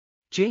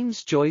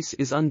James Joyce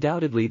is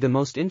undoubtedly the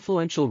most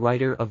influential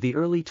writer of the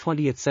early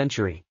 20th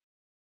century.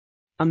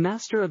 A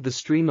master of the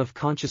stream of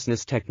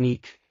consciousness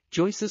technique,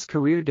 Joyce's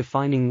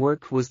career-defining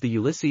work was the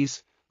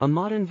Ulysses, a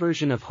modern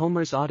version of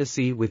Homer's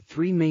Odyssey with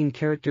three main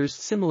characters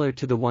similar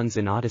to the ones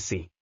in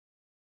Odyssey.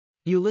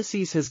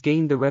 Ulysses has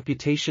gained the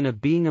reputation of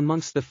being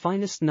amongst the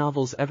finest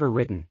novels ever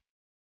written.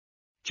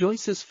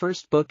 Joyce's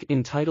first book,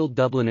 entitled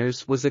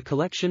Dubliners, was a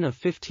collection of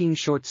 15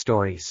 short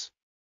stories.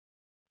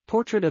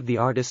 Portrait of the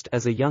Artist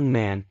as a Young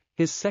Man,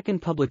 his second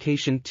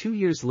publication 2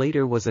 years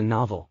later, was a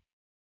novel.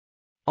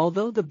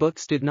 Although the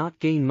books did not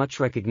gain much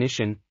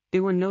recognition, they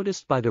were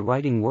noticed by the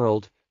writing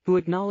world, who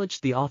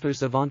acknowledged the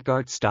author's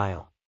avant-garde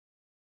style.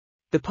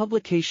 The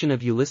publication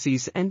of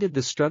Ulysses ended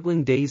the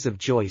struggling days of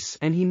Joyce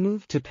and he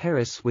moved to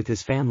Paris with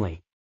his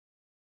family.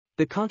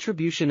 The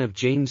contribution of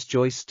James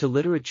Joyce to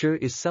literature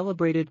is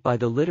celebrated by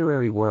the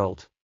literary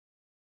world.